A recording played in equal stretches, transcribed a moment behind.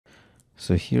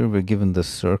So here we're given the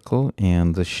circle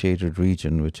and the shaded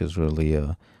region, which is really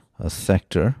a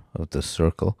sector of the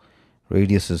circle.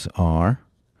 Radius is r.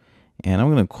 And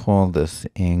I'm going to call this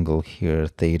angle here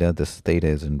theta. This theta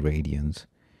is in radians.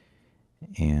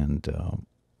 And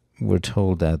we're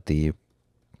told that the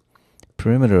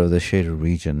perimeter of the shaded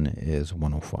region is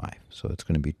 105. So it's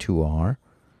going to be 2r.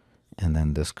 And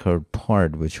then this curved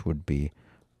part, which would be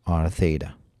r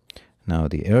theta. Now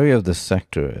the area of the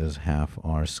sector is half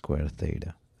r squared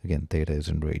theta. Again, theta is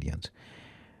in radians.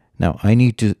 Now I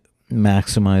need to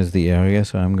maximize the area,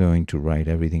 so I'm going to write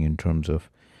everything in terms of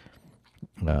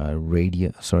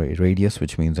radius,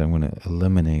 which means I'm going to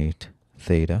eliminate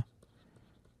theta.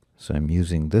 So I'm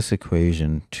using this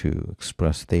equation to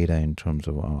express theta in terms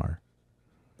of r.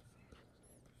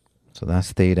 So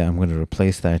that's theta. I'm going to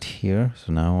replace that here.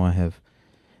 So now I have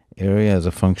area as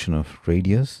a function of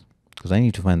radius, because I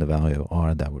need to find the value of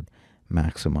r that would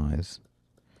maximize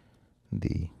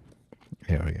the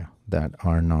area. That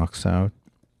r knocks out.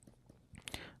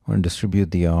 I'm going to distribute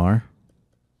the r.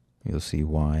 You'll see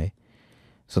why.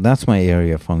 So that's my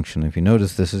area function. If you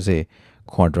notice, this is a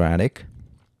quadratic.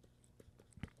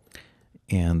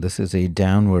 And this is a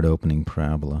downward opening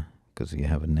parabola, because you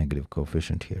have a negative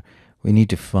coefficient here. We need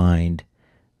to find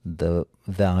the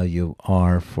value of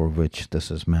r for which this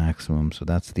is maximum. So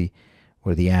that's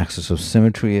where the axis of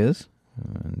symmetry is.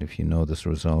 And if you know this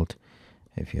result,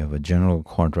 if you have a general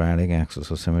quadratic, axis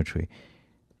of symmetry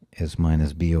is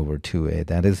minus b over 2a.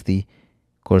 That is the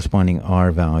corresponding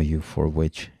r value for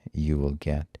which you will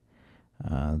get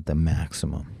the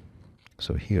maximum.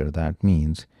 So here that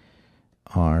means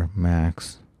r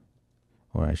max,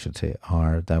 or I should say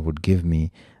r that would give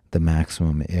me the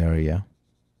maximum area,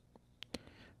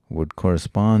 would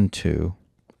correspond to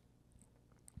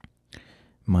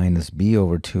minus b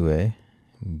over 2a.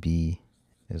 b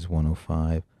is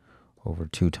 105 over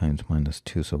 2 times minus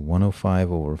 2. So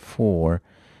 105 over 4.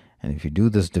 And if you do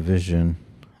this division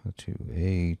to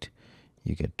 8,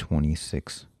 you get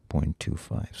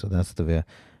 26.25. So that's the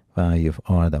value of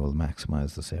r that will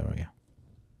maximize this area.